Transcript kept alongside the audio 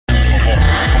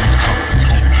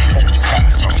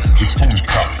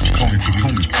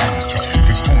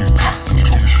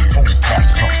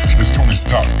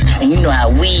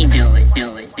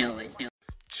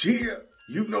Yeah,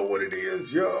 you know what it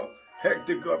is, y'all.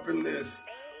 Hectic up in this.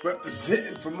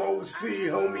 Representing from OC,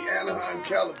 homie, Anaheim,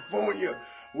 California.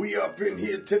 We up in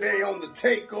here today on the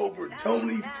Takeover,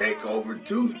 Tony's Takeover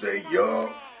Tuesday,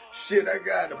 y'all. Shit, I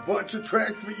got a bunch of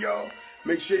tracks for y'all.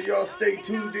 Make sure y'all stay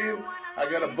tuned in. I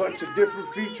got a bunch of different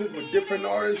features with different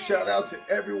artists. Shout out to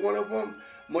every one of them.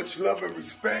 Much love and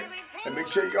respect. And make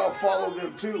sure y'all follow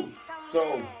them too.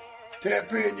 So,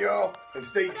 tap in, y'all, and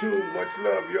stay tuned. Much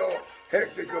love, y'all.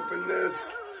 Hectic up in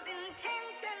this.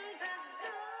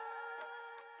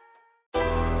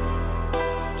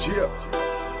 Yeah.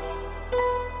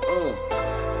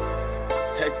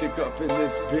 Hectic up in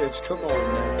this bitch. Come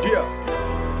on, man. Yeah.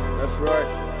 That's right.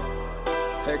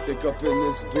 Hectic up in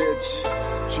this bitch.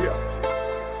 Yeah.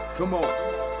 Come on.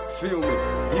 Feel me.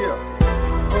 Yeah.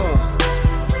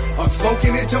 I'm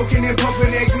smoking and toking and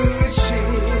puffing that good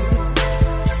shit.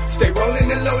 Stay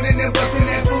rolling and loading and busting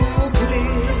that full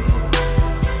clip.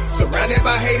 Surrounded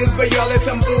by haters, but y'all is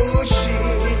some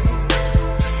bullshit.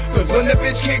 Cause when the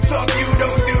bitch kicks off, you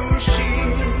don't do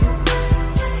shit.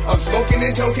 I'm smoking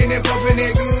and toking and pumping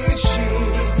that good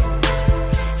shit.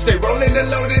 Stay rolling and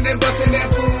loading and busting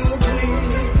that full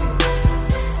clip.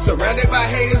 Surrounded by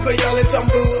haters, but y'all is some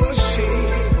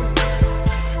bullshit.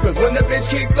 Cause when the bitch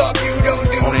kicks off, you don't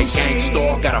do on that shit. gang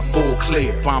store, got a full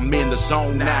clip. I'm in the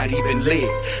zone, not even lit.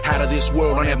 Out of this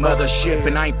world on that mothership,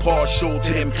 and I ain't partial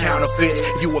to them counterfeits.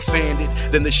 If you offended,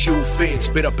 then the shoe fits.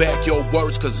 Better back your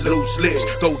words, cause loose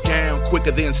lips go down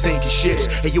quicker than sinking ships.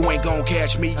 And you ain't gon'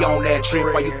 catch me on that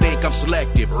trip. Why you think I'm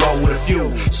selective? Roll with a few.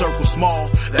 Circle small,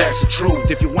 that's the truth.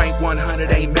 If you ain't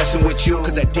 100, ain't messing with you.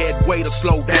 Cause that dead weight will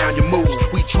slow down your moves.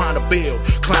 We trying to build,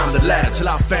 climb the ladder till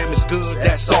our family's good,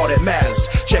 that's all that matters.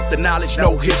 Check the knowledge,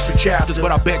 no history chapters,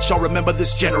 but I bet y'all remember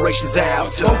this generation's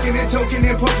after. Smoking and toking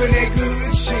and puffing that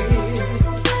good shit.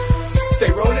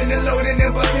 Stay rolling and loading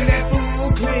and busting that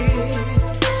full clip.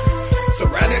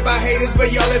 Surrounded by haters,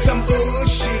 but y'all is some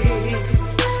bullshit.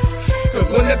 Cause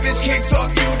when the bitch kicks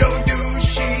off, you don't do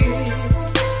shit.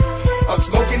 I'm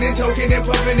smoking and toking and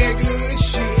puffing that good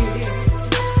shit.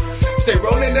 Stay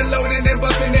rolling and loading and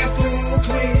busting that full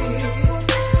clip.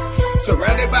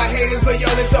 Surrounded by haters, but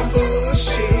y'all is some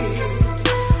bullshit.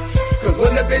 Cause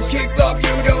when the bitch kicks off,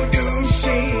 you don't do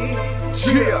shit.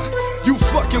 Yeah, you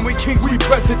fucking with King, we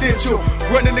presidential.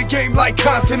 Running the game like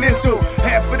Continental.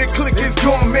 Half of the clique is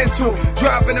gone mental.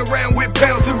 Driving around with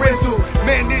pounds and rentals.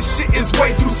 Man, this shit is way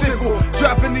too simple.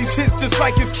 Dropping these hits just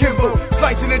like it's Kimball.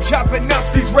 Slicing and chopping up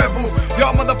these rebels.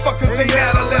 Y'all motherfuckers ain't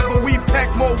out of level. We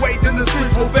pack more weight than the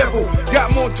streets will bevel.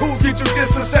 Got more tools, get you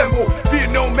disassembled.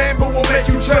 Fear no man, but we'll make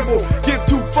you tremble. Give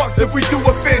two fucks if we do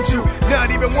offend you.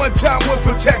 Not even one time we'll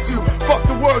protect you. Fuck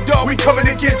the world, dog, we coming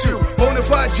to get you.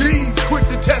 Bonafide G's, quick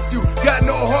to test you. Got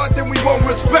no heart, then we won't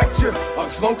respect you. I'm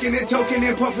smoking and toking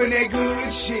and puffing that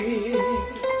good shit.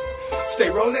 Stay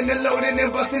rolling and loading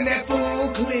and busting that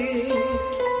full clip.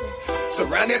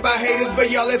 Surrounded by haters,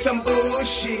 but y'all is some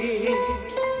bullshit.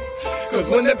 Cause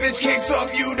when the bitch kicks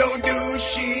off, you don't do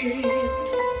shit.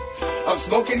 I'm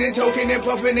smoking and toking and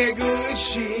puffing that good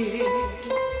shit.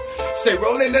 Stay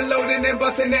rolling and loading and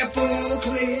busting that full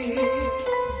clip.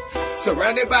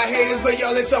 Surrounded by haters, but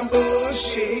y'all is some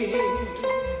bullshit.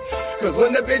 Cause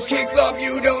when the bitch kicks off,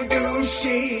 you don't do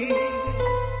shit.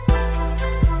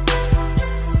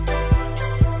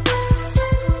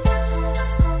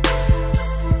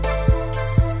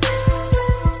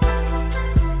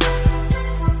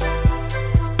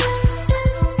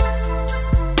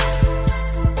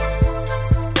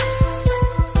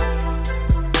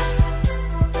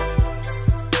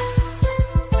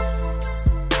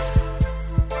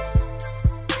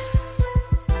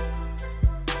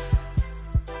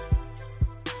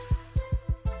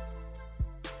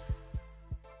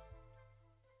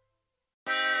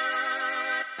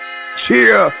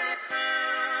 Yeah,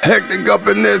 hectic up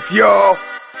in this, y'all.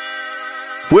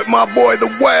 With my boy, the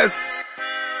West.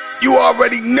 You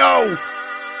already know.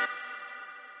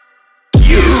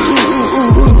 You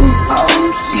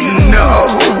know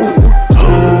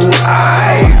who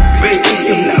I be.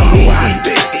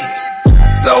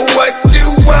 So what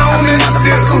you wanna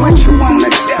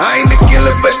do? I ain't the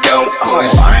killer, but don't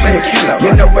push me.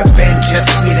 You know revenge is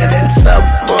sweeter than some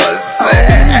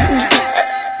pussy.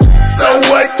 So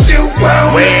what you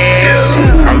want me to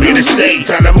do? I'm here to stay,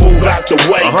 time to move out the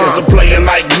way. Cause a player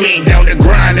like me down the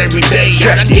grind every day.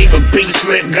 I gave a big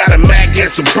slip, got a Mac and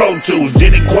some Pro Tools.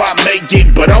 Didn't quite make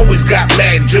it, but always got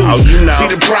mad juice. See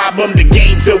the problem, the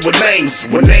game filled with names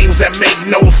that make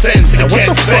no sense. the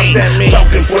cat saying.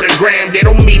 Talking for the gram, they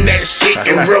don't mean that shit.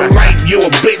 In real life, you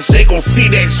a bitch, they gon' see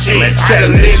that shit.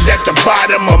 Gotta live at the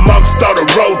bottom amongst all the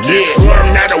roaches.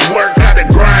 Learn how to work, how to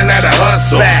grind, how to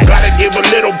hustle. Gotta give a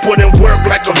little, put in work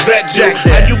like a vet do.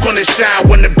 How you gonna shine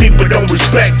when the people don't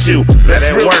respect you? That's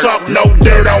real talk, no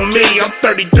dirt on me. I'm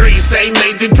 33, same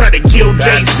age, they try to kill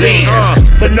Jay-Z.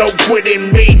 But no quitting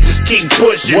me, just keep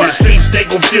pushing. The streets, they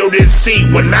gon' feel this heat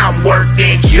when I'm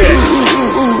working. You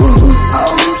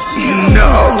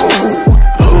know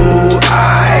who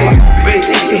I be.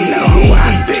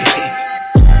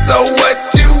 So what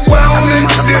you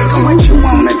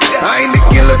wanna do? I ain't the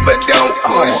killer, but don't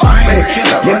push me.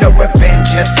 You know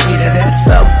revenge is sweeter than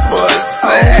some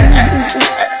pussy.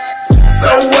 So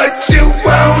what you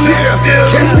wanna do?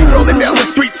 Catch me rolling down the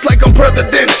streets like I'm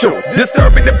presidential,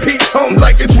 disturbing the peace home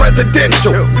like it's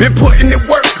residential. Been putting in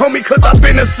work, homie, cause I've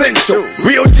been essential.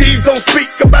 Real G's don't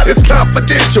speak about it's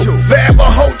confidential. Forever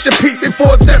hold your peace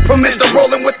before it's detrimental.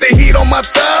 Rolling with the heat on my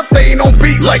side, staying on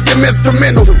beat like them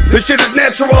instrumental. This shit is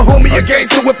natural, homie, a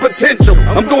gangster with potential.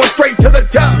 I'm going straight to the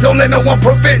top, don't let no one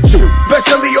prevent you.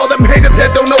 Especially all them haters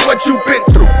that don't know what you've been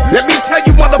through. Let me tell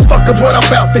you motherfuckers what I'm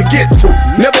about to get to.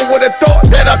 Never would've thought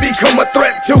that I'd become a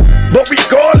threat to. But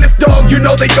regardless, dog, you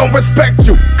know they gon' respect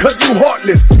you. Cause you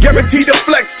heartless, guaranteed to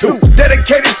flex too.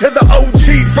 Dedicated to the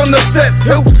OGs from the set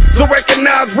too. So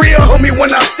recognize real, homie,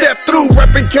 when I step through.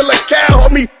 Reppin' Killer Cow,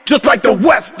 homie, just like the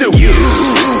West do. You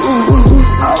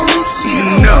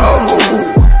know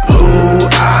who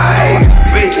I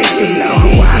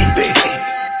be.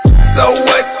 So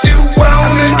what you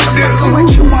wanna do?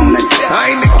 I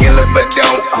ain't the killer, but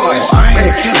don't push me.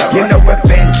 You know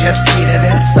revenge is sweeter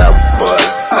than some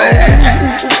pussy.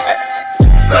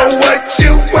 So what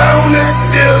you wanna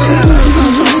do?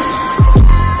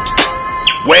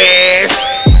 West.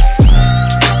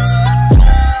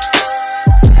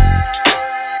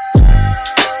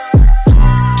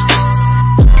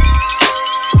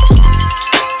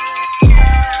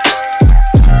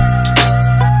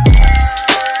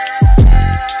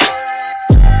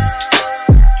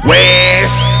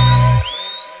 West.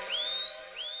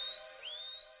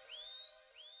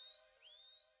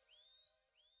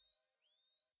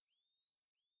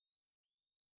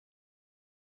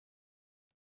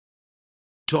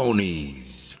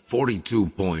 Tony's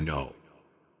 42.0.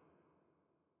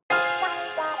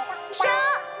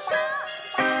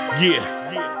 Yeah.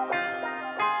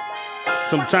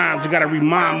 Sometimes you gotta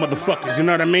remind motherfuckers, you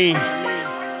know what I mean?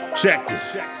 Check this.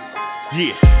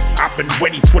 Yeah. I've been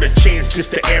waiting for the chance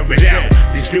just to air it out.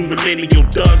 These new millennial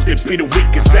thugs that be the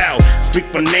weakest out. Speak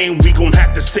my name, we gon'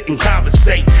 have to sit and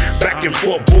conversate. Back and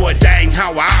forth, boy, that ain't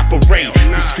how I operate.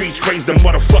 The streets raise the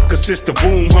motherfuckers since the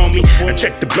boom, homie. And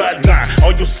check the bloodline,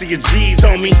 all you'll see is G's,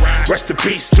 homie. Rest in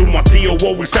peace to my Theo,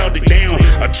 always held it down.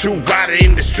 A true rider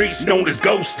in the streets known as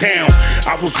Ghost Town.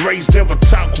 I was raised never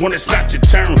talk when it's not your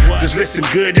turn. Just listen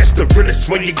good, that's the realest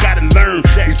way you gotta learn.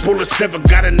 These bullets never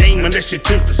got a name unless you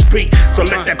choose to speak. So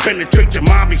let that penetrate your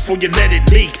mind before you let it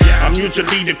leak. I'm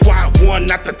usually the quiet one,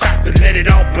 not the type to let it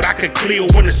off, but I could clear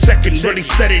when a second really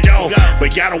set it off.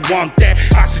 But y'all don't want that,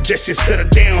 I suggest you settle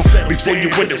down before you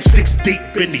end up 6 deep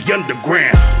in the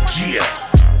underground. Yeah.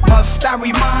 Must I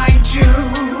remind you,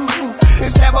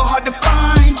 it's never hard to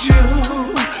find you.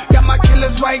 Got my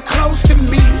killers right close to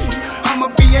me.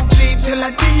 I'ma be a G till I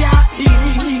die.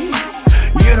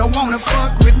 You don't wanna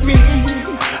fuck with me.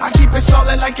 I keep it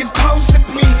solid like it's supposed to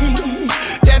be.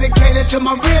 Dedicated to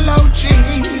my real OG.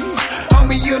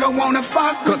 Homie, you don't wanna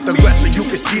fuck with me. Cut the rest so you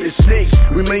can see the snakes.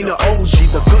 Remain an OG.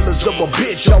 The colors of a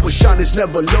bitch, always shine, it's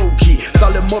never low-key.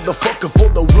 Solid motherfucker for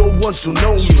the real ones who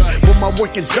know me. Put my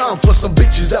work in time for some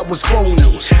bitches that was phony,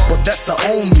 but that's the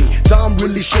only time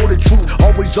really show the truth.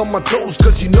 Always on my toes,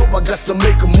 cause you know I got to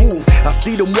make a move. I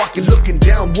see them walking, looking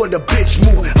down where the bitch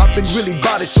move. I've been really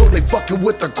about it, so they fucking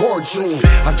with the cartoon.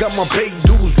 I got my paid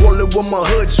dues, rolling with my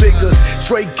hood figures.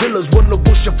 Straight killers, with no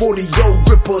bush and 40-yo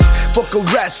grippers. Fuck a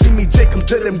rat, see me take them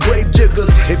to them grave diggers.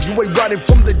 If you ain't riding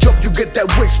from the jump, you get that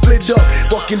wig split up.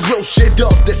 Fucking real shit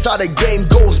up, that's how the game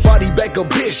goes. Body bag a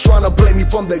bitch, tryna blame me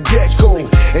from the get-go.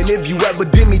 And if you ever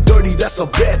did me dirty, that's a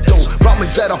bet though.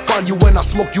 Promise that I'll find you when I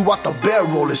smoke you out the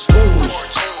barrel, it's spoons.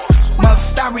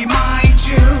 Must I remind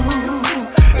you,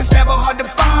 it's never hard to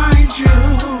find you.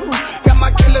 Got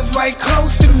my killers right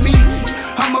close to me.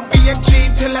 I'ma be a G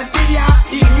till I die.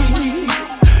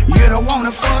 You don't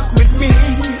wanna fuck with me.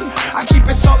 I keep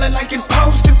it solid like it's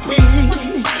supposed to be.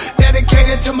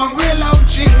 Dedicated to my real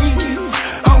OG.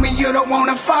 Homie, you don't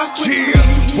wanna fuck with me.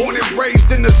 Born and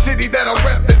raised in the city that I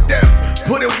rap to death.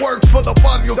 Put in work for the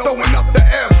body, you're throwing up the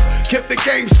F. Kept the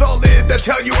game solid, that's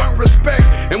how you earn respect.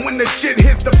 And when the shit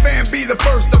hits the fan, be the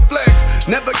first to flex.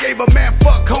 Never gave a man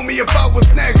fuck, homie, if I was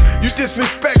next. You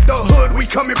disrespect the hood, we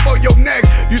coming for your neck.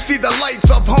 You see the lights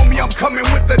off, homie, I'm coming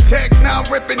with the tech. Now I'm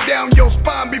ripping down your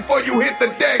spine before you hit the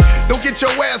deck. Don't get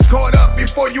your ass caught up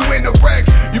before you in a wreck.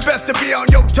 You best to be on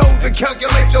your toes and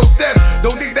calculate your steps.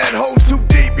 Don't dig that hole too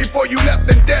deep before you left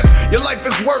in depth. Your life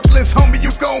is worthless, homie,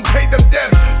 you gon' pay them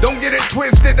debts. Don't get it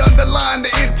twisted, underline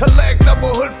the intellect. Double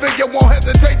hood figure, won't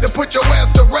hesitate to put your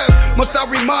ass to rest. Must I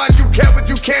remind you, coward,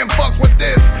 you can't fuck with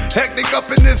this. Hectic up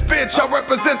in this bitch, I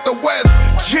represent the West.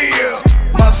 Chill.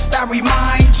 Must I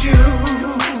remind you,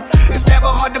 it's never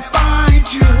hard to find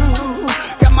you.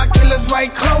 Got my killers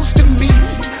right close to me.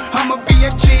 I'ma be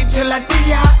a G till I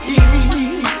die.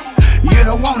 You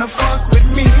don't wanna fuck with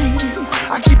me.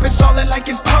 I keep it solid like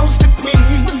it's supposed to be.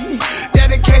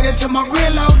 Dedicated to my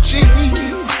real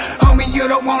OGs. Homie, you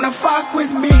don't wanna fuck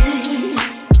with me.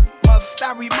 Must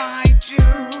I remind you,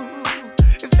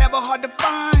 it's never hard to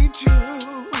find you.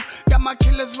 Got my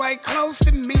killers right close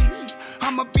to me.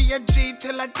 I'ma be a G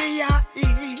till I die.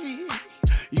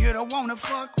 You don't wanna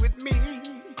fuck with me.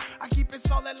 I keep it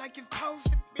solid like it's supposed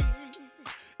to be.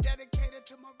 Dedicated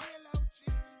to my real OG.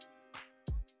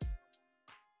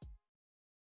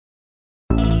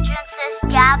 Adrian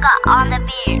Sistiaga on the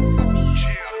beat.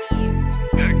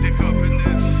 Hectic up in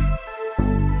this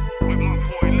with my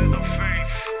boy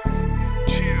Leatherface.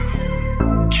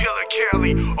 Killer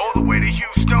Cali, all the way to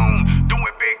Houston,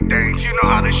 doing big things. You know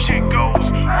how this shit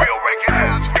goes. Real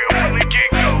recognized, real from the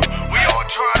get-go. We all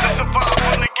trying to survive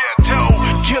from the ghetto.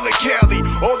 Killer Cali,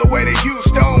 all the way to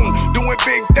Houston, doing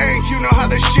big things. You know how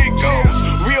this shit goes.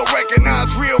 Real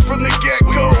recognized, real from the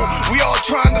get-go. We all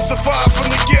trying to survive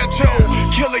from the ghetto.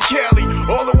 Killer Cali,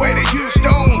 all the way to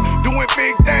Houston, doing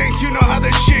big things. You know how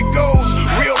this shit goes.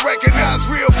 Real recognized,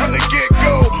 real from the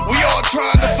get-go. We all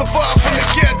trying to survive from the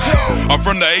ghetto. I'm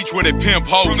from the H where they pimp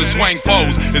hoes and swing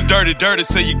foes. It's dirty,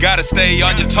 so you gotta stay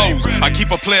on your toes. I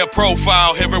keep a player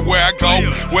profile everywhere I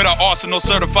go. With an arsenal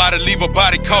certified to leave a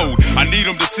body code. I need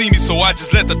them to see me, so I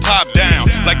just let the top down.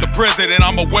 Like the president,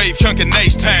 I'm a wave chunkin'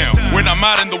 H-Town. When I'm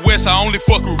out in the West, I only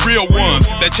fuck with real ones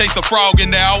that chase the frog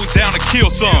and they're always down to kill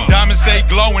some. Diamonds stay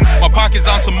glowing, my pockets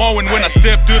on Samoan. When I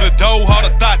step through the door, all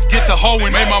the thoughts get to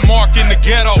hoeing. Made my mark in the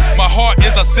ghetto, my heart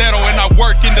is a settle. And I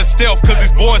work in the stealth, cause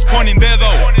these boys pointing there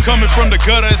though. Coming from the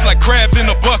gutter, it's like crabs in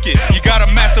a bucket. You got a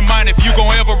mastermind if you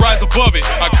gon' ever rise above it.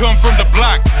 I come from the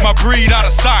block, my breed out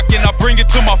of stock, and I bring it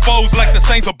to my foes like the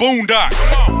Saints of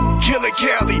Boondocks. Killer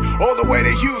Cali, all the way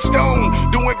to Houston,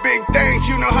 doing big things,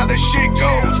 you know how the shit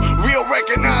goes. Real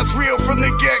recognized, real from the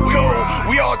get-go.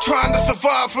 We all trying to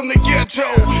survive from the ghetto.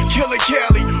 Killer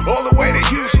Cali, all the way to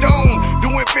Houston,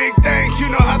 doing big things, you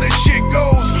know how the shit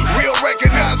goes. Real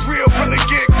recognized, real from the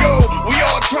get-go. We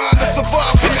all trying to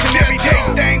survive from the ghetto. Everyday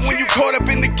thing when you caught up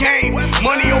in the game.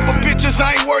 Money over bitches,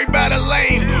 I ain't worried about a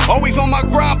lane. Always on my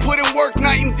grind, putting work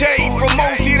night and day. From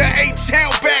OC to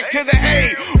H-Town, back to the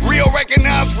A. Real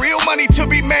recognized, real money to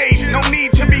be made. No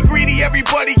need to be greedy,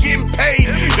 everybody getting paid.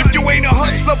 If you ain't a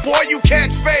hustler, boy, you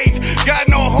catch fades. Got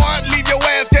no heart, leave your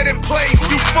ass dead in place.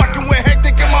 You fucking with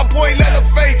Hectic and my boy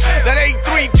Leatherface. That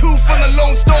 832 from the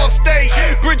Lone Star State.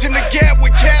 Bridging the gap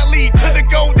with Cali to the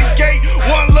Golden Gate.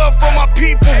 One love for my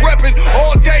people, repping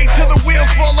all day till the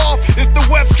wheels fall off. It's the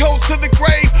West Coast to the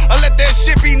grave. I let that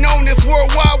shit be known as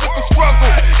worldwide with the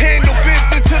struggle. Handle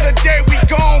business till the day we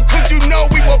gone, cause you know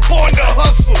we were born to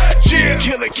hustle. Yeah.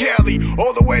 Killer Cali,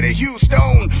 all the way to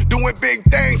Houston, doing big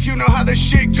things, you know how the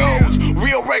shit goes.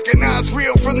 Real recognized,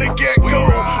 real from the get-go.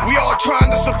 We all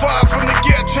trying to survive from the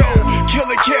ghetto.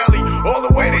 Killer Cali, all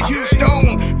the way to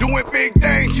Houston, doing big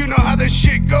things, you know how the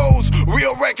shit goes.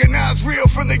 Real recognized, real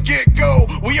from the get-go.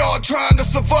 We all trying to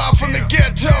survive from the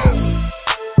ghetto.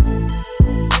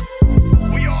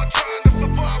 We all trying to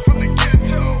survive from the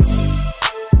ghetto.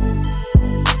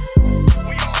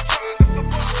 We all trying to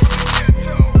survive from the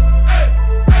ghetto.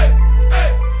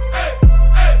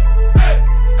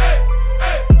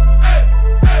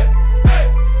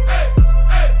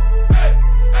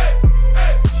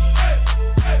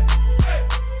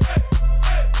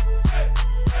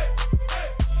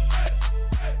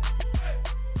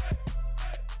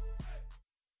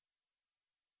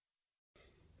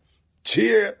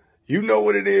 Cheer, you know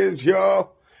what it is,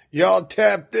 y'all. Y'all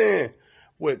tapped in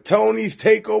with Tony's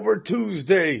Takeover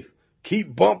Tuesday.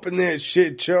 Keep bumping that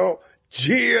shit, y'all.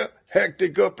 Cheer,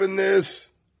 Hectic up in this.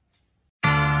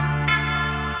 When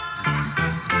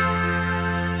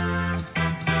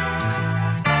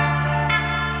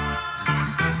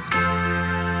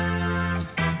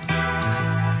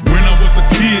I was a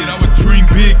kid, I would dream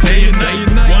big day and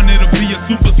night. Wanted to be a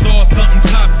superstar, something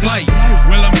top flight.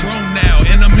 Well, I'm grown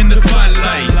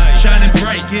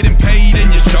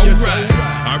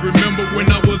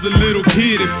was a little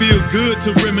kid, it feels good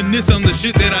to reminisce on the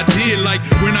shit that I did. Like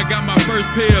when I got my first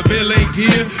pair of LA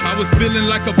gear, I was feeling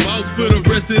like a boss for the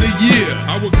rest of the year.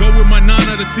 I would go with my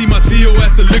nana to see my Theo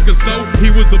at the liquor store. He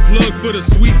was the plug for the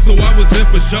sweet, so I was there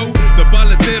for show. The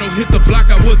baletero hit the block,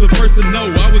 I was the first to know.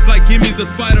 I was like, give me the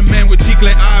Spider-Man with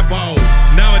chicle eyeballs.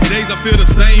 Nowadays I feel the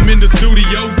same in the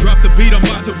studio. Drop the beat, I'm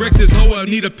about to wreck this hoe, I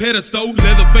need a pedestal.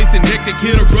 Leatherface and Hectik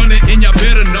hit a runner, and y'all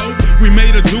better know we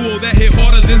made a duo that hit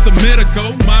harder than some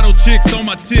medical. Model chicks on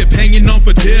my tip, hanging on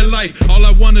for dear life. All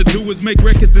I wanna do is make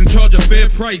records and charge a fair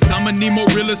price. I'ma need more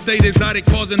real estate, exotic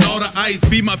cars and all the ice.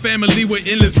 Feed my family with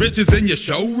endless riches and your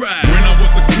show right. When I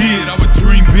was a kid, I would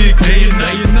dream big day and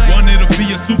night. Wanted to be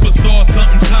a superstar,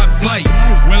 something top flight.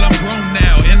 Well, I'm grown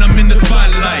now and I'm in the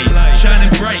spotlight,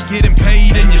 shining bright, getting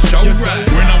paid and your show right.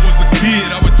 When I was a kid,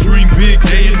 I would dream big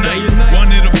day and night.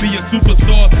 Wanted to be a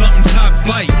superstar, something top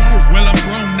flight. Well, I'm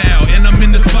grown now and I'm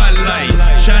in the spotlight,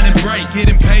 shining bright,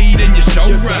 getting paid and your show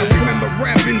right. Remember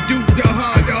rapping Duke the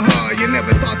hard. You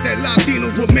never thought that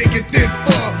Latinos would make it this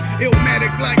far. Illmatic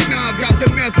like Nas, got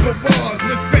the Mesco bars.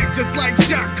 Respect just like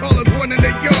shot callers running the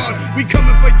yard. We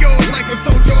coming for yours like a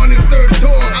soldier on his third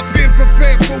tour. I've been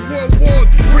prepared for world wars.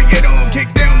 Bring it on, kick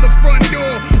down the front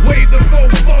door. Wave the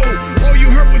fofo. All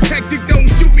you heard was Hectik, don't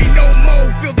shoot me no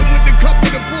more. Filled them with a couple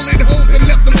of bullet holes and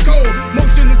left them cold.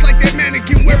 Motionless like that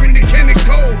mannequin wearing the Kenneth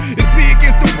Cole. It's me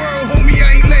against the world, homie,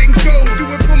 I ain't letting go. Do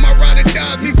it for my ride or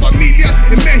dies, mi familia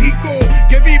en México.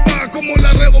 Que viva como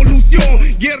la revolución.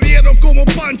 Guerrero como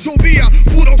Pancho Villa,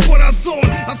 puro corazón.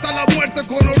 Hasta la muerte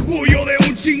con orgullo de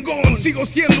un chingón. Sigo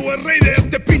siendo el rey de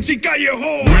este pinche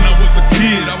callejón. When I was a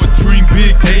kid, I would dream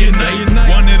big day and night.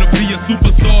 Wanted to be a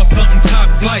superstar, something top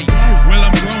flight. Well,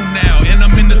 I'm grown now and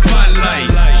I'm in the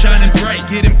spotlight, shining bright,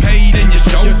 getting paid and your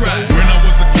show right. When I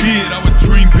was a kid, I would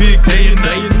dream big day and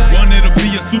night. Wanted to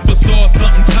be a superstar,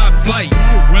 something top flight.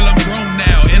 Well, I'm grown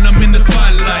now and I'm in the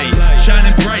spotlight,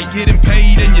 shining bright, getting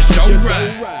paid and your show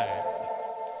right.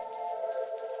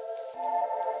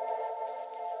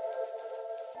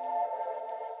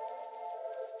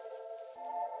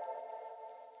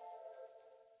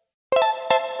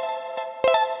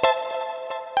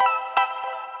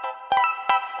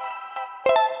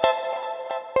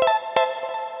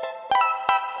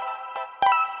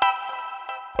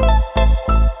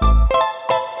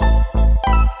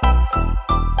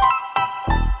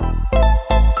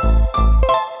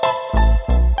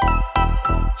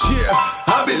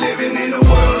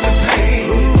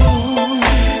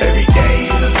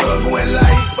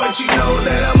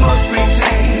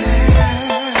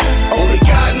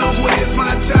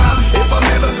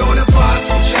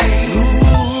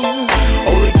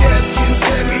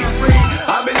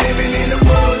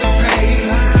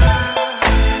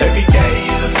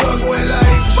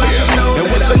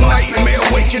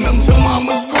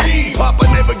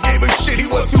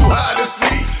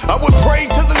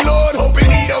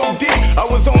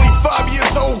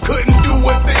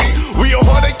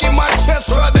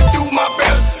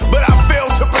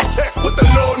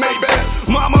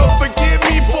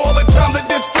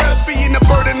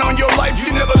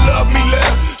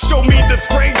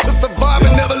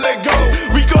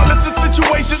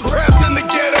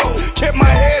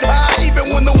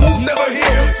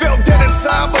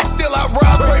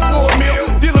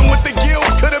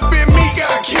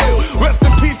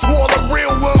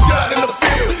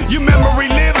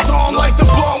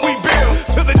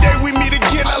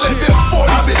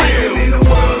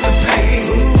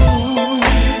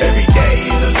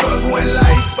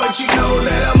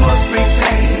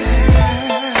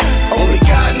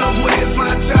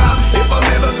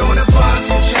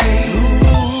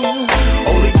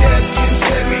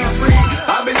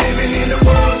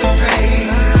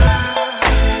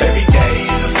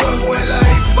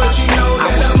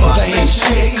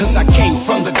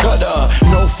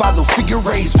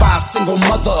 raised by a single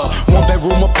mother. One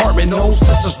bedroom apartment, no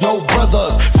sisters, no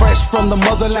brothers. Fresh from the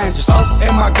motherland, just us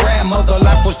and my grandmother.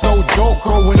 Life was no joke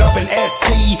growing up in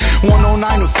SC 109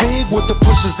 a Fig with the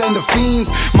pushers and the fiends.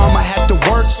 Mama had to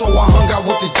work, so I hung out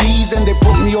with the G's, and they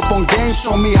put me up on games,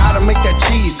 show me how to make that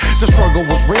cheese. The struggle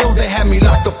was real, they had me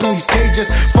locked up in these cages.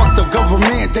 Fuck the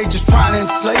government, they just trying to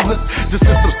enslave us. The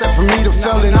system set for me to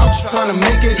fail, and I'm just trying to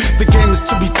make it. The game is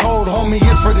to be told, homie,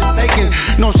 here for the taking.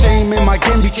 No shame in my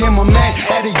game, became a man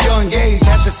at a young age.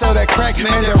 Had to sell that crack,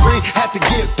 man, that ring, had to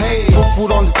get paid. Put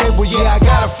food on the table, yeah, I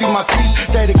gotta feed my seats.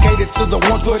 Dedicated to the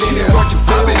one, put in the work and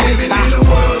feel. I've been living in a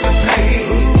world of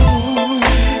pain.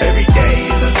 Every day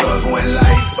is a struggle in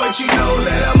life, but you know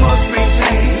that I must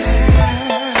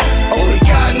maintain. Only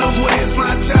God knows when it's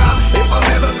my time, if I'm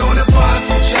ever gonna find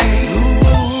some change.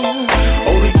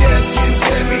 Only death can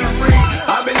set me free.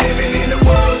 I've been living in a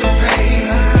world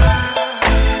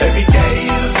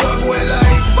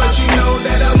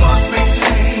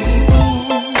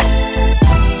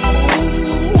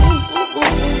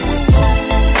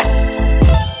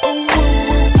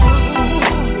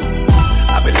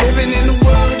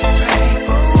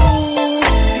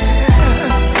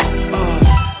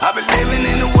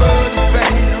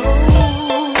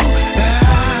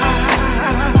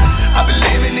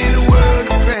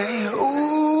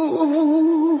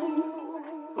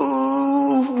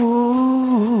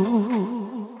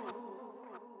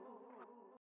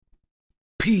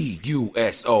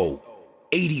KSO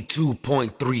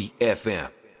 82.3 FM.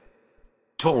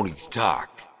 Tony's Talk.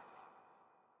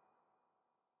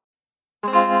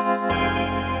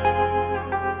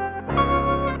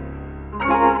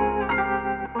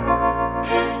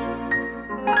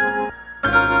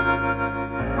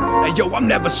 Hey yo, I'm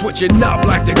never switching up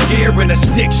like the gear in a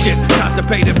stick shift.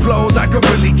 Constipated flows, I could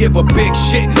really give a big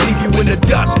shit. Leave you in the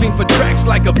dust, fiend for tracks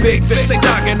like a big fish. They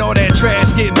talking all that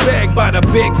trash, getting begged by the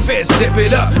big fist. Zip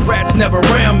it up, rats never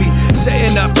around me.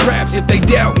 Setting up traps if they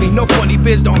doubt me. No funny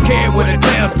biz, don't care where the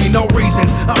clowns be. No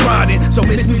reasons, I'm riding, so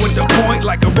miss me with the point.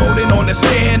 Like a rodent on the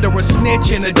stand or a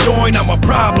snitch in a joint, I'm a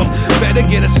problem. Better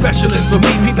get a specialist for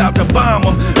me, peep out to bomb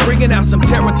them. Bringing out some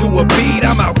terror through a beat,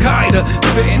 I'm Al-Qaeda.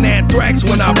 Spitting anthrax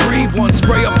when I breathe. One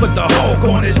spray up, put the Hulk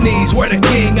on his knees. Where the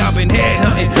king, I've been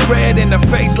headhunting. Red in the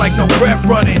face like no breath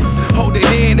running. Hold it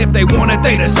in, if they wanted,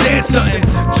 they'd have said something.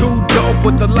 Too dope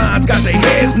with the lines, got their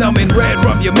heads numbing. Red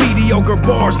rum, your mediocre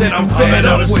bars that I'm fed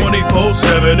up with.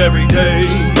 24/7 every day.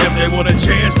 If they want a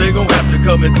chance, they gon' have to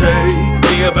come and take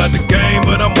me about the game,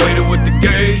 but I'm waiting with the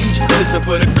gauge. Listen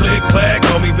for the click clack,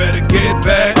 homie, better get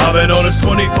back. I've been on this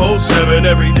 24/7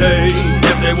 every day.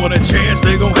 If they want a chance,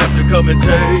 they gon' have to come and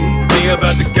take me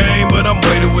about the game, but I'm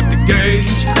waiting with the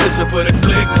gauge. Listen for the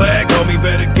click clack, homie,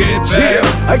 better get back.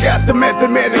 Yeah, I got the method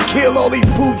man to kill all these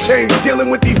poop chains.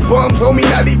 Dealing with these bums, homie,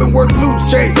 not even worth loose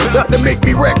change. Got to make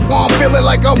me wreck while I'm feeling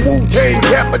like I'm Wu-Tang.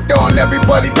 Capadon,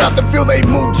 everybody got to feel they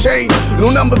mood change. No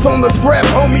numbers on the scrap,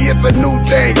 homie, it's a new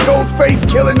thing. Ghostface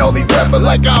killing all these rappers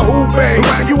like I who bang.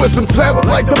 Surround you with some flavors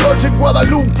like the Virgin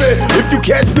Guadalupe. If you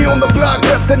catch me on the block,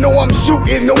 best to know I'm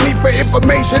shooting. No need for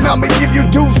information, I'ma give you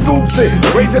 2 scoops it.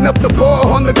 Raising up the bar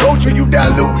on the culture, you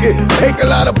dilute it. Take a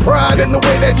lot of pride in the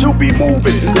way that you be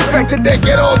moving. Respect the deck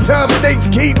at all times, states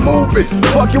keep moving.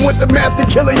 Fucking with the master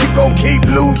killer, you gon' keep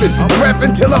losing. I'm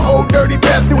rapping till an old dirty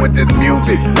bastard with this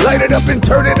music. Light it up and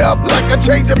turn it up like a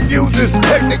change of fuses.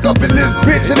 Hectik up in this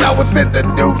bitch and I was sent to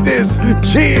do this.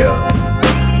 Chill.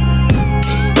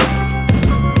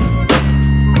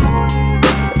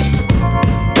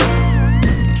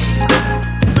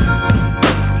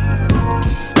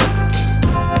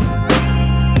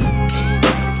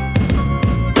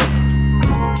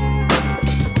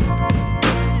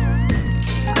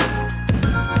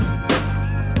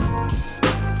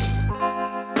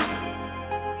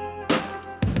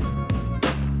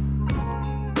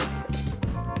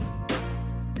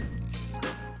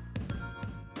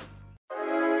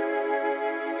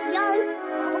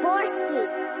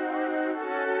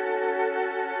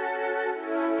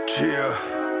 Yeah,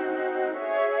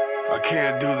 I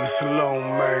can't do this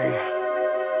alone, man.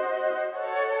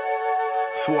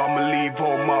 So I'ma leave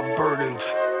all my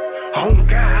burdens on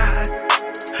God.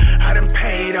 I done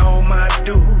paid all my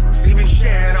dues, even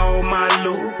shared all my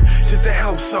loot, just to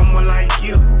help someone like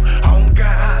you. On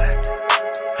God,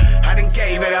 I done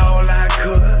gave it all I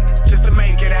could, just to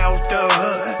make it out the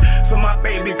hood, so my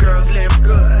baby girls live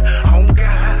good. On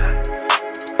God,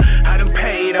 I done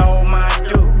paid all my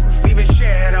dues, even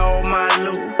shared all my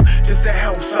loot, just to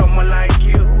help someone like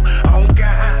you. On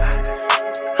God,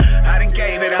 I done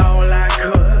gave it all I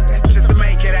could, just to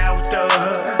make it out the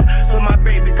hood, so my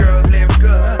baby girls live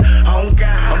good. On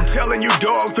God, I'm telling you,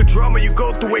 dog, the drama you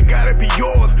go through, it gotta be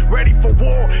yours. Ready for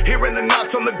war, hearing the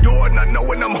knocks on the door, not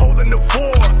knowing I'm holding the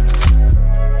fort.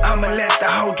 I'ma let the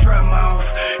whole drum off,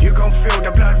 you gon' feel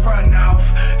the blood run off,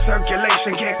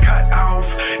 circulation get cut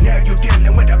off, now you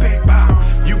dealing with a big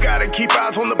boss. You gotta keep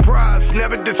eyes on the prize,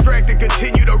 never distracted,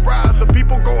 continue to rise. Some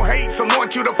people gon' hate, some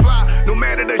want you to fly, no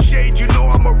matter the shade, you know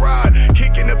I'ma ride.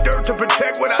 Kicking up dirt to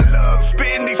protect what I love,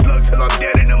 spitting these slugs till I'm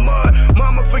dead in the mud.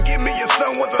 Mama, forgive me, your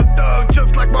son was a thug,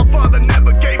 just like my father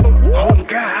never gave a whoop. Oh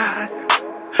God,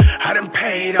 I done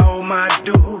paid all my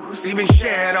dues, even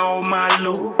shared all my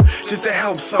loot, just to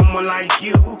help someone like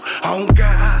you. Oh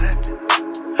God,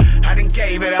 I done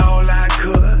gave it all I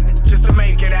could, just to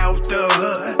make it out the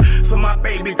hood, so my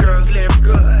baby girls live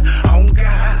good. Oh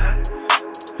God,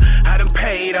 I done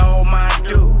paid all my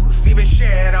dues, even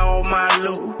shared all my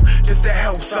loot, just to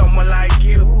help someone like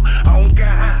you. Oh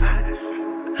God,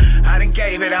 I done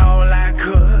gave it all I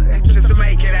could, just to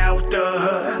make it out the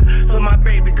hood, so my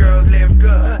baby girls live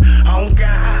good. Oh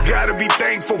God, gotta be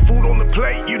thankful, food on the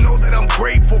plate, you know that I'm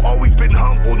grateful. Always been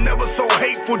humble, never so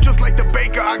hateful, just like the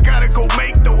baker, I gotta go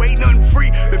make though, ain't nothing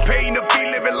free. Been paying the fee,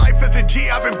 living life as a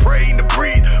G, I've been praying to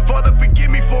breathe. Father,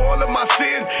 forgive me for all of my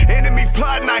sins. Enemies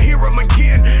plotting, I hear them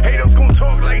again. Haters gon'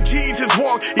 talk like Jesus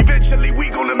walk, eventually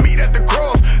we gonna meet at the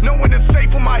cross. No one is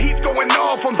safe when my heat's going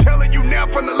off, I'm telling you now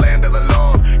from the land of the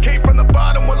lost. Came from the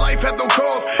bottom where life had no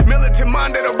cause, militant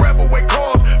minded, a rebel with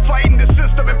cause, fighting the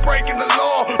system and breaking the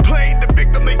law, playing the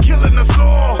victim, they killing us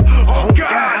all. Oh God.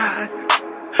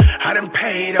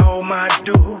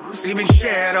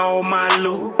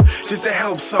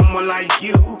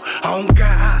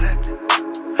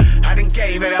 I done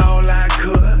gave it all I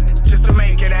could just to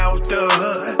make it out the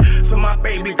hood, so my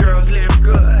baby girls live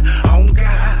good. Oh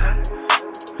God,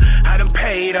 I done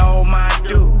paid all my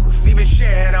dues, even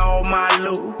shared all my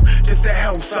loot just to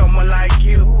help someone like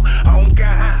you. Oh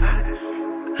God,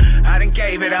 I done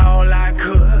gave it all I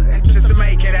could just to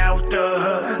make it out the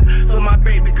hood, so my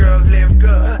baby girls live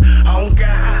good. Oh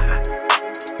God.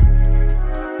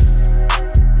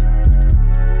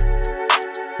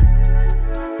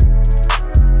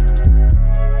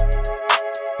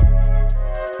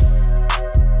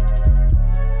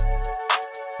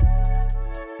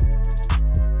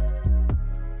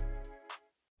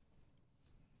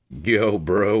 Yo,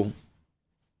 bro.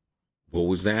 What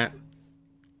was that?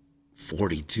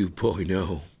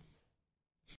 42.0.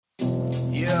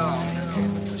 Yeah,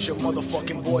 it's your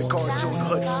motherfucking boy Cartoon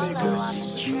Hood Figures.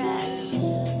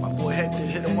 My boy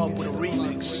Hectik hit him up with a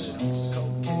remix.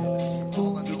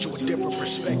 Get you a different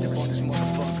perspective on this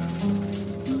motherfucker.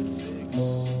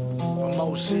 From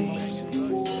OC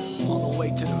all the way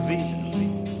to the V.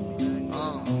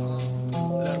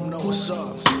 Let them know what's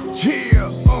up. Yeah,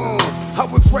 I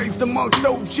was raised amongst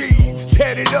OGs,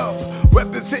 tatted up,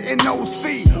 representing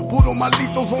OC. Put on my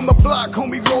lethals on the block,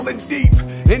 homies rolling deep.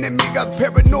 Enemy got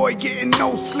paranoid, getting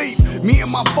no sleep. Me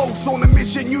and my folks on a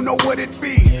mission, you know what it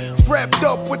be. Strapped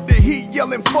up with the heat,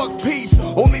 yelling fuck peace.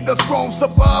 Only the strong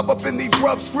survive up in these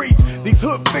rough streets. These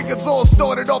hood figures all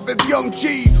started off as young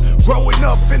G's. Growing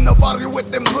up in the barrio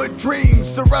with them hood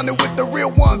dreams. Surrounded with the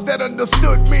real ones that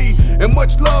understood me. And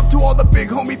much love to all the big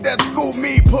homies that schooled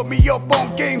me. Put me up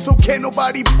on game so can't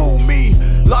nobody fool me.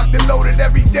 Locked and loaded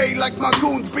every day like my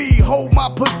goons be. Hold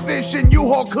my position, you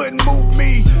all couldn't move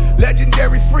me.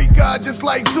 Legendary street god just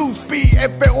like Zeus be.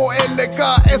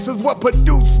 F-A-O-L-K-S is what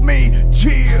produced me.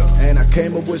 Chill. And I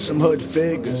came up with some hood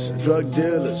figures, drug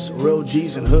dealers, real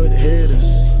G's and hood hitters.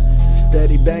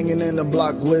 Steady banging in the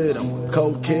block with them,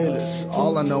 cold killers.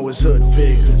 All I know is hood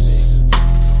figures.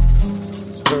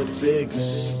 Hood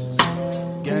figures.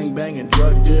 Gang banging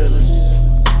drug dealers.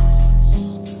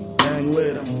 Bang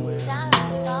with them.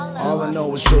 All I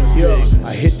know is hood figures.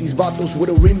 I hit these bottles with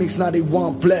a remix, now they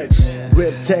want flex.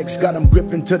 Rip text, got them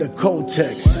gripping to the code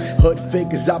text. Hood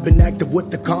figures, I've been active with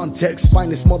the context.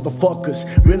 Spineless motherfuckers,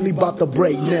 really about to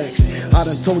break necks. I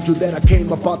done told you that I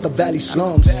came up out the valley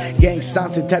slums. Gang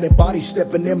signs and tatted bodies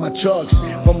stepping in my chucks.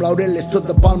 From Laureles to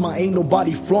the Palma, ain't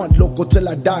nobody front. Loco till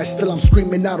I die, still I'm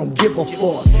screaming, I don't give a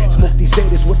fuck. Smoke these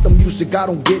haters with the music, I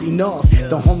don't get enough.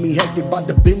 The homie Hectik about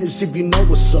the business if you know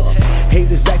what's up.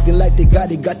 Haters acting like they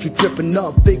got it, got you tripping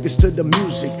up. Figures to the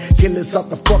music, killers out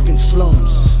the fucking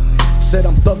slums. Said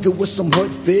I'm thugging with some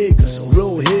hood figures,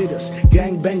 real hitters,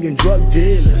 gang banging drug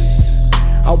dealers.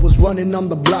 I was running on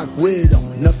the block with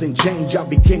them, nothing changed, I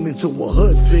became into a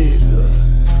hood figure.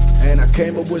 And I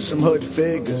came up with some hood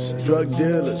figures, drug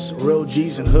dealers, real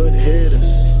G's and hood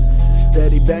hitters.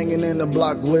 Steady banging in the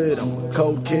block with them,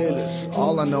 cold killers.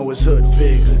 All I know is hood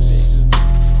figures.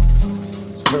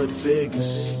 Hood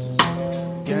figures.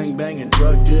 Gang banging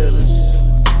drug dealers.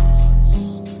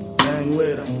 Bang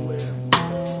with them.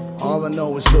 All I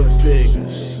know is hood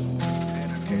figures.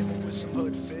 And I came up with some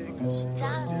hood figures.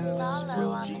 Drug dealers,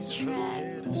 real G's and hood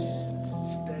hitters.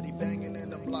 Steady banging in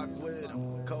the block with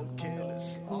them, cold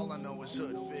killers. All I know is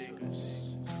hood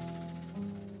figures.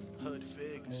 Hood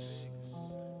figures.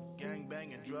 Gang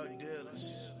banging drug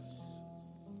dealers.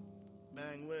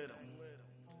 Bang with them.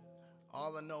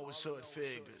 All I know is hood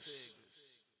figures.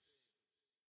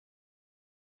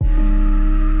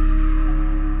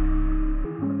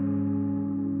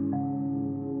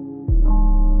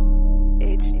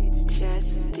 It's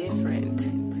just different.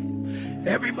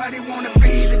 Everybody wanna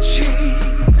be the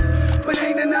chief, but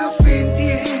ain't enough in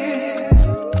the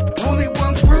end. Only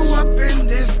one grew up in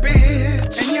this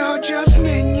bitch, and y'all just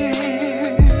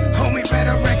minions. Homie,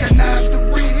 better recognize the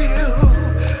real.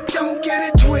 Don't get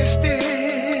it twisted.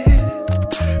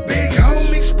 Big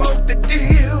homie spoke the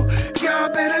deal. Y'all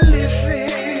better listen.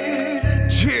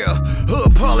 Yeah,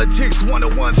 hood politics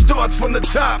 101 starts from the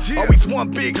top. Always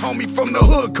one big homie from the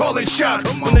hood calling shots.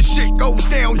 When the shit goes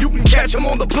down, you can catch him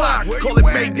on the block. Call it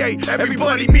Mayday,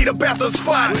 everybody meet up at the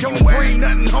spot. Don't bring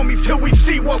nothing, homies, till we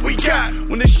see what we got.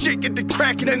 When the shit get to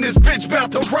cracking and this bitch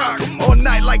bout to rock. All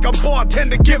night like a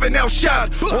bartender giving out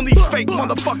shots. On these fake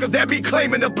motherfuckers that be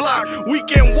claiming the block.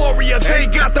 Weekend warriors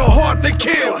ain't got the heart to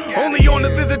kill. Only on the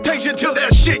visitation till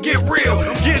that shit get real.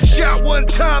 Get shot one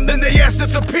time, then they ass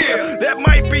disappear. That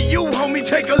might be you, homie,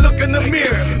 take a look in the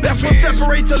mirror. That's what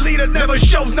separates a leader, never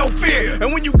shows no fear.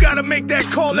 And when you gotta make that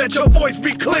call, let your voice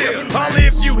be clear. Holla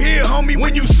if you hear, homie,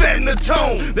 when you setting the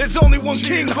tone. There's only one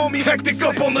king, homie, Hectik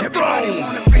up on the throne. Everybody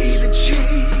wanna be the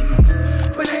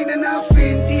chief, but ain't enough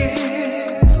in the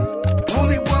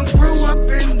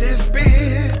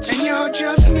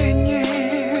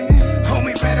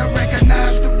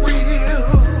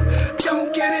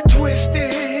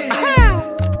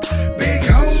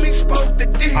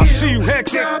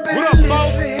Hectik. What up,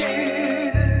 folks?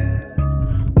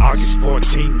 August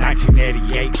 14,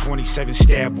 1988, 27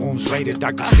 stab wounds later,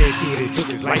 doctor said he took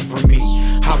his life from me.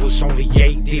 I was only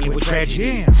 8, dealing with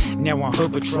tragedy. Now on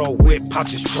hood patrol with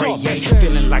pops is tray,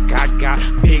 feeling like I got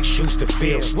big shoes to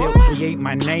fill. Still create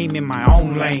my name in my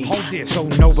own lane, so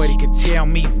nobody could tell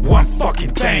me one fucking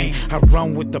thing. I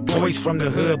run with the boys from the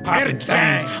hood, popping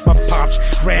things. My pops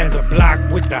ran the block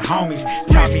with the homies,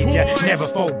 taught me to never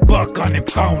fold buck on them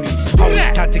phonies. Always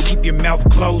taught to keep your mouth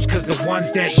closed, cause the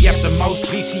ones that yep the most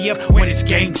PC up when it's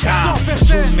game time.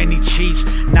 Too many chiefs,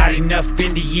 not enough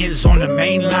Indians on the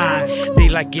main line. They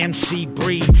like MC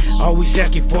Breed, always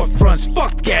asking for fronts.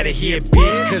 Fuck out of here,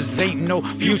 bitch, cause ain't no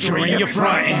future in your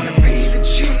front. Wanna be the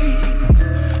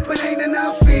chief, but ain't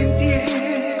enough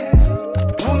Indian.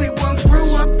 Only one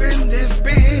grew up in this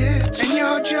bitch, and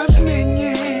y'all just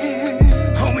minion.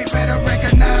 Homie, better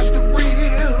recognize the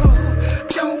real.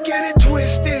 Don't get it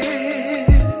twisted.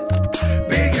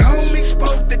 Big homie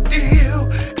spoke the deal.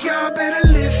 Y'all better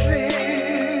listen.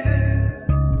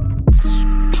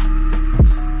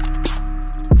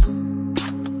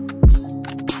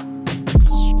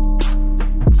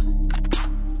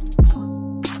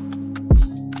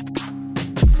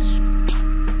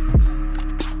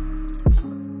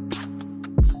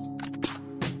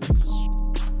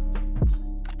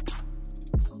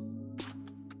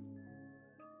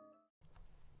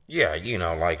 Yeah, you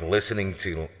know, like listening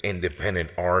to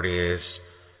independent artists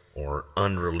or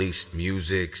unreleased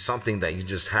music, something that you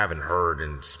just haven't heard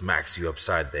and smacks you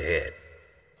upside the head.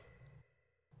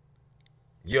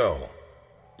 Yo,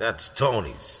 that's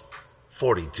Tony's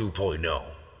 42.0.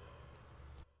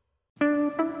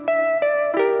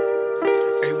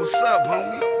 Hey, what's up,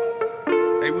 homie?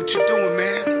 Hey, what you doing,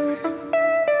 man?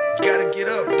 You gotta get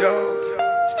up, dog.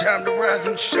 It's time to rise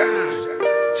and shine.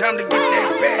 Time to get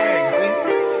that bag,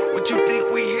 homie. What you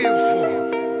think we here for?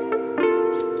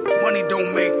 Money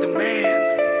don't make the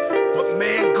man, but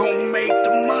man gon' make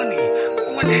the money.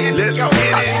 Let's get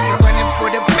it. You running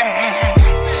for the bag.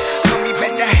 Homie,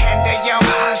 better handle your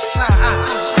hustle.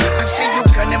 I see you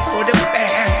gunning for the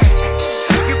bag.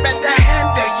 You better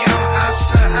handle your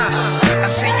hustle. I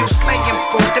see you slaying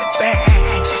for the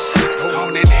bag. Go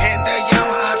on and handle your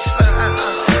hustle.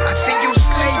 I see you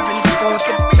slaving for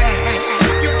the bag.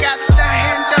 You got to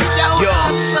handle your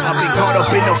hustle. I've been caught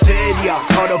up in the failure,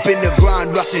 caught up in the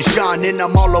grind, rise and shine, and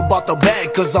I'm all about the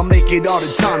bag, cause I make it all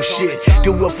the time, shit.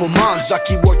 Do it for moms, I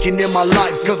keep working in my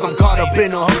life, cause I'm caught up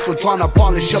in a hustle, trying to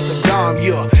polish up the dime,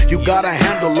 yeah. You got a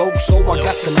handle, so I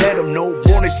got to let them know.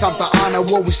 Born in Santa Ana,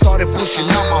 where we started pushing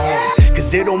out my home.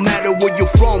 Cause it don't matter where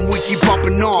you're from, we keep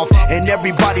popping off, and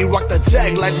everybody rock the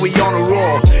tag like we on a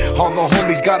roll. All the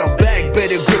homies got a bag,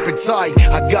 better grip it tight.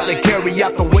 I gotta carry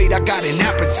out the weight, I got an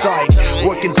appetite.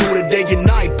 Working through the day and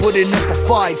night, putting up a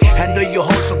fight. Handle your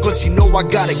hustle, cause you know I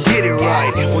gotta get it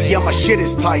right. Well, yeah, my shit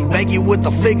is tight, baggy with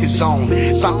the figures on.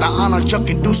 Santa Ana,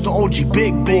 chucking deuce to OG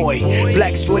big boy.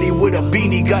 Black sweaty with a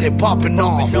beanie, got it popping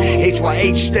off.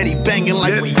 HYH steady banging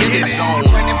like we in the zone.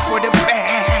 Running for the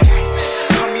bag.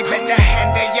 Homie, better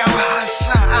handle your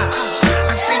hustle.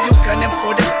 I see you gunning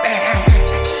for the bag.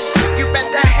 You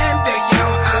better handle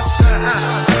your hustle.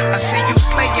 I see you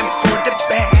slaying for the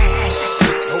bag.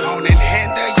 Go on and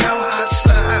handle your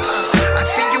hustle. I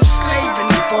see you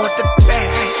slaving for the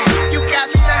bag. You got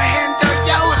to handle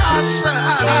your hustle.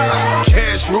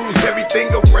 Cash rules everything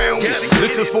around me.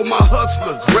 This is for my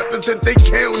hustlers, represent they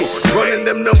county. Running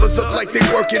them numbers up like they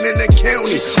working in the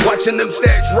county. Watching them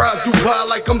stacks rise, Dubai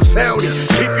like I'm Saudi.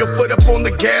 Keep your foot up on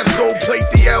the gas, go plate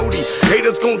the Audi.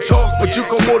 Haters gon' talk, but you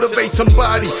gon' motivate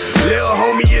somebody. Little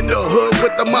homie in the hood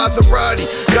with the Maserati.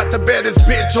 Got the baddest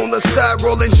bitch on the side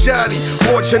rolling shoddy.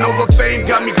 Fortune over fame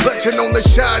got me clutching on the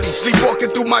shoddy.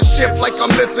 Sleepwalking through my shift like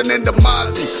I'm listening to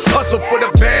Mozzie. Hustle for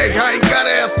the bag, I ain't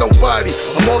gotta ask nobody.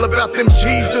 I'm all about them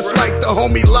G's just like the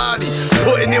homie Lottie.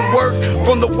 Putting in work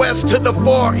from the west to the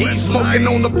far east. Smoking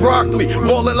on the broccoli,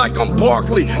 rolling like I'm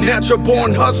Barkley. Natural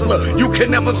born hustler, you can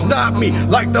never stop me.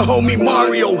 Like the homie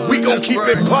Mario, we gon' keep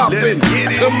it poppin'.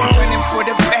 Come on. Running for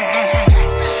the bag.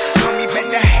 Homie,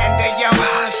 better handle your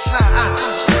hustle.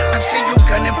 I see you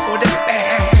gunning for the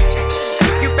bag.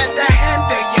 You better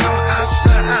handle your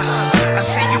hustle. I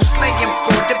see you slaying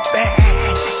for the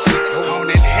bag. Go on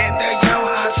and handle your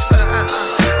hustle.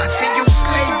 I see you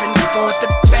slaving for the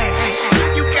bag.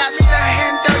 You got to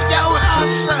handle your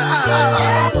hustle.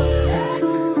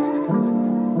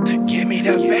 Give me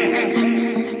the bag.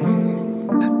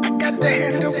 I got to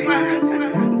handle mine.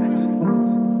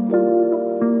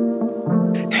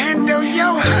 Handle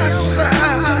your hustle.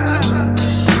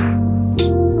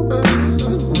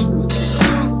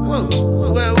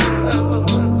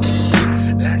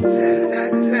 Like that.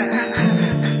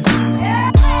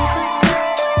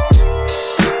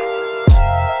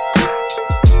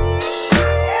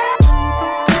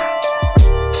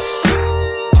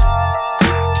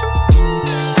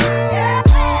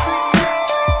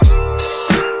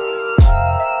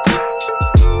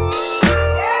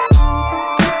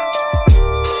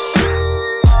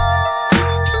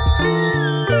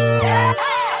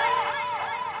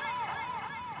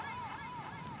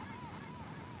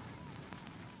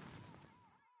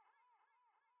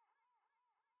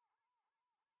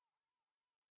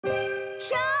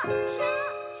 I've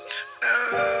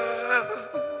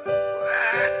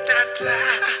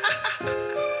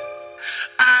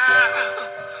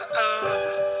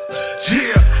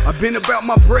been about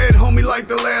my bread, homie, like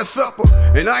the Last Supper.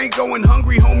 And I ain't going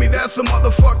hungry, homie, that's a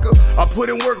motherfucker. I put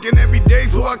in work in every day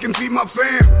so I can feed my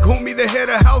fam. Call me the head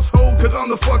of household, cause I'm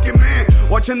the fucking man.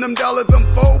 Watching them dollars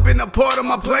unfold, been a part of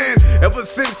my plan. Ever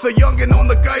since a youngin' on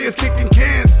the Galles kicking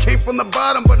cans. Came from the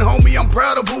bottom, but homie, I'm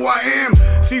proud of who I am.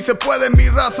 Si se puede mi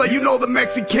raza, you know the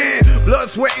Mexican. Blood,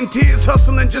 sweat, and tears,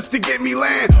 hustling just to get me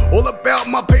land. All about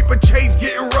my paper chase,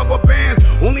 getting rubber bands.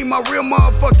 Only my real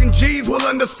motherfucking G's will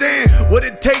understand what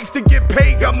it takes to get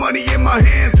paid, got money in my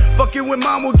hands. Fucking with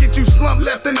mom will get you slumped,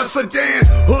 left in a sedan.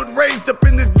 Hood raised up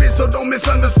in this bitch, so don't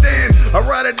misunderstand. I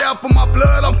ride it out for my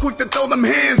blood, I'm quick to throw them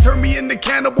hands. Turn me into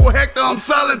cannibal Hector, I'm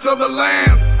silence of the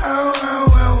lambs.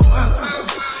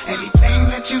 Anything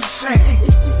that you say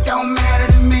don't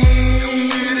matter to me.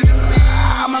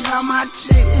 I'm about my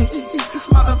chicks, this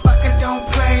motherfucker don't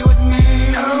play with me.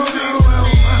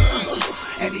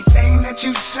 Anything that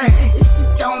you say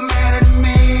don't matter to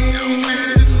me.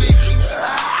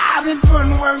 I've been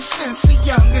putting work since the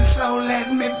youngest, so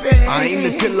let me be. I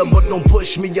ain't a killer, but don't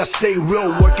push me, I stay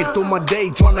real. Working through my day,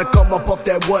 trying to come up off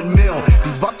that 1 mil.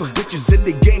 These vatos bitches in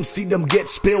the game, see them get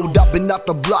spilled. I've been out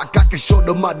the block, I can show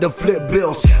them how to flip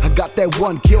bills. I got that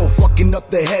 1 kill, fucking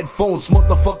up the headphones.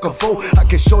 Motherfucker foe, I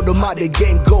can show them how the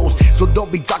game goes. So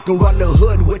don't be talking around the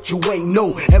hood what you ain't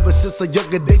know. Ever since a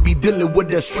younger, they be dealing with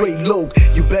that straight load.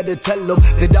 You better tell them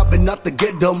that I've been out to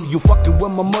get them. You fucking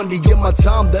with my money and my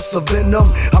time, that's a venom.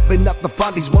 I've been out to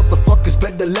find these motherfuckers,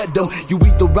 better let them. You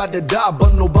either ride or die,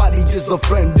 but nobody is a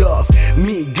friend of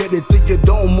me. Get it through your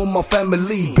dome with my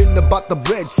family. Been about the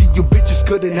bread, see you bitches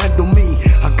couldn't handle me.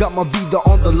 I got my vida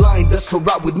on the line, that's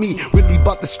alright with me. Really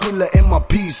about the Skrilla and my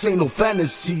peace, ain't no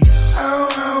fantasies.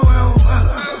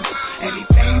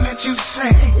 Anything that you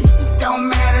say don't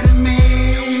matter to me.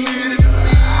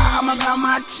 I'm about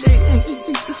my chicks,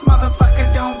 this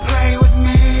motherfucker don't play with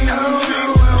me.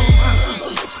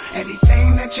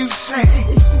 Anything that you say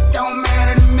don't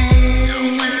matter to me.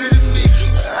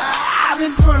 I've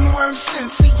been putting work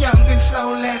since the youngest, so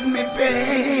let me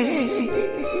be.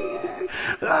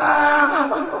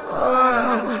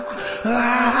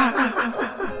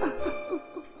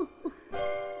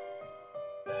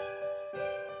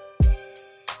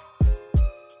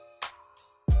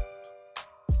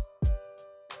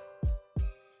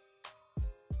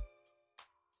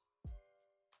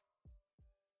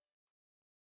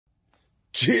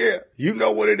 Yeah, you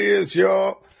know what it is,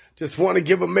 y'all. Just want to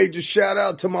give a major shout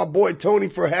out to my boy Tony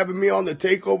for having me on the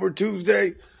Takeover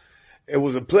Tuesday. It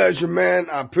was a pleasure, man.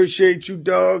 I appreciate you,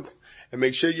 Doug. And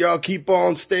make sure y'all keep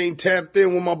on staying tapped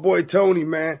in with my boy Tony,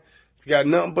 man. He's got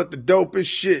nothing but the dopest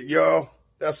shit, y'all.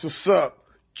 That's what's up.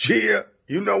 Yeah,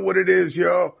 you know what it is,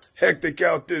 y'all. Hectik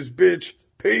out this bitch.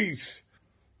 Peace.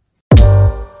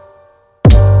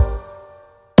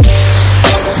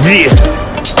 Yeah.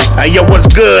 Hey, yo, what's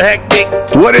good, Hectik?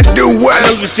 What it do, Wes? I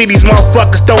know you see these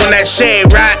motherfuckers throwing that shade,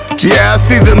 right? Yeah, I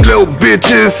see them little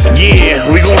bitches. Yeah,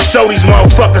 we gon' show these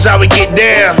motherfuckers how we get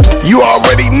down. You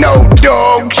already know,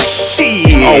 dog.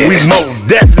 Shit. Oh, we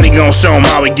most definitely gon' show them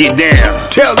how we get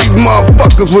down. Tell these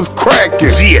motherfuckers what's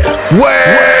cracking. Yeah.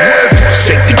 Wes.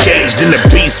 Shake the cage, then the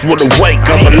beast will awake.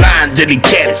 I'm aligned to the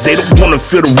cats, they don't wanna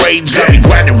feel the rage. I be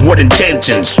riding with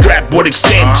intentions, strapped with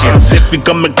extensions. If you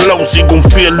coming close, you gon'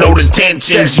 feel low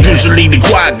tensions. Usually the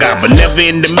quiet guy, but never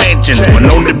in the mansion. But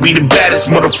known to be the baddest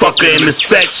motherfucker in the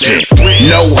section.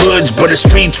 No hoods, but the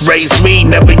streets raised me.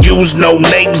 Never use no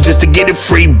names just to get a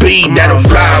free beat. That'll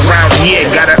fly around here,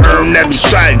 gotta earn every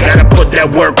strike. Gotta put that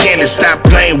work in and stop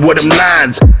playing with them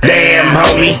lines. Damn,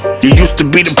 homie, you used to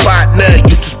be the partner.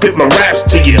 Used to spit my raps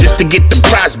to you just to get the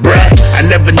price, bruh. I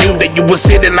never knew that you was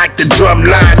hitting like the drum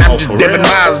line. I'm just Devin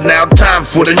Miles now, time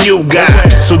for the new guy.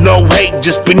 So no hate,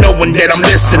 just be knowing that I'm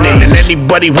listening. And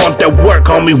anybody want that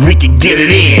work, homie, we can get it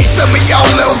in. Some of y'all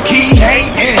low-key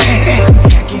hating.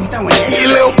 You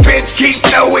little bitch keep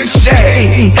throwing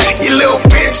shade. You little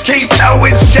bitch keep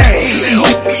throwing shade.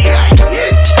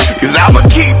 Cause I'ma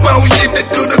keep on shifting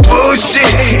through the bullshit.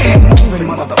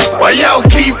 While y'all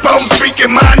keep on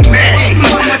speaking my name,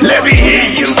 let me hear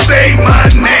you say my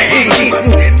name.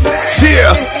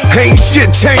 Yeah, ain't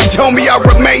shit changed, homie, I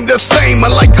remain the same.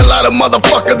 Unlike a lot of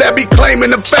motherfuckers that be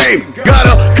claiming the fame. Got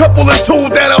a couple of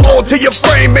tools that'll alter your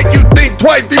frame, make you think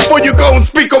twice before you go and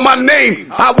speak on my name.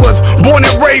 I was born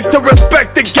and raised to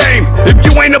respect the game. If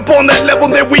you ain't up on that level,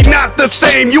 then we not the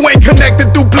same. You ain't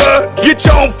connected through blood, get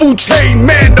your own food chain.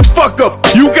 Man, the fuck up.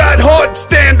 You got heart,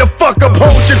 stand the fuck up,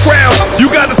 hold your ground. You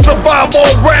gotta survive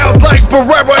all rounds like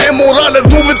Barrera and Morales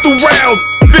moving through rounds.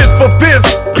 Fist for fist,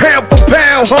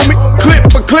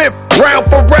 clip. Round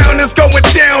for round, it's going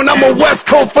down. I'm a West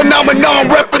Coast phenomenon,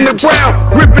 repping the ground,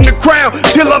 ripping the crown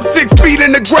till I'm 6 feet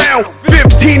in the ground.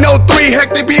 1503,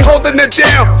 Hectik be holding it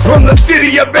down. From the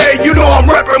city of A, you know I'm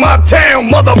repping my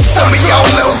town, mother. Some of y'all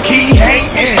low key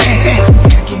hating.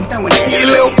 You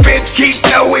little bitch keep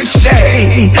throwing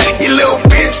shade. You little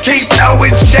bitch keep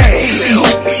throwing shade.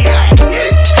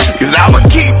 Cause I'ma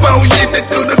keep on shifting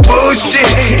through the bullshit.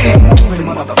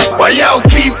 While y'all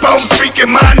keep on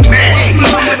speaking my name,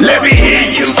 let me hear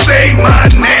you say my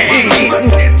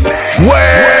name.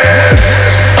 Where?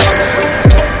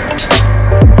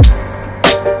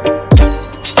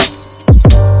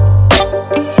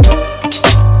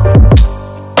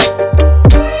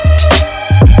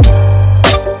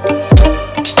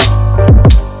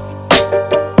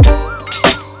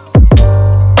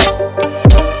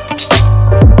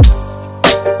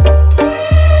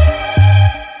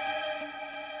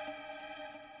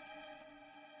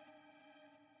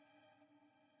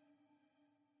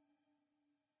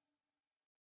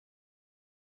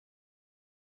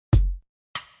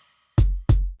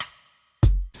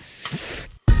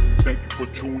 Thank you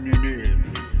for tuning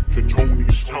in to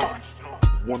Tony's Talk,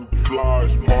 one of the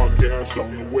flyest podcasts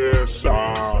on the west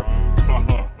side.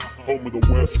 Home of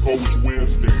the West Coast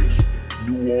Wednesdays.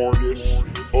 New artists,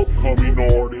 upcoming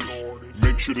artists.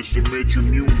 Make sure to submit your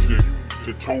music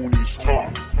to Tony's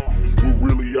Talk, cause we're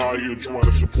really out here trying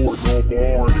to support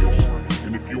local artists.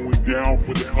 And if you ain't down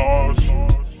for the cause,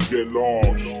 get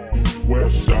lost.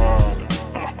 West side.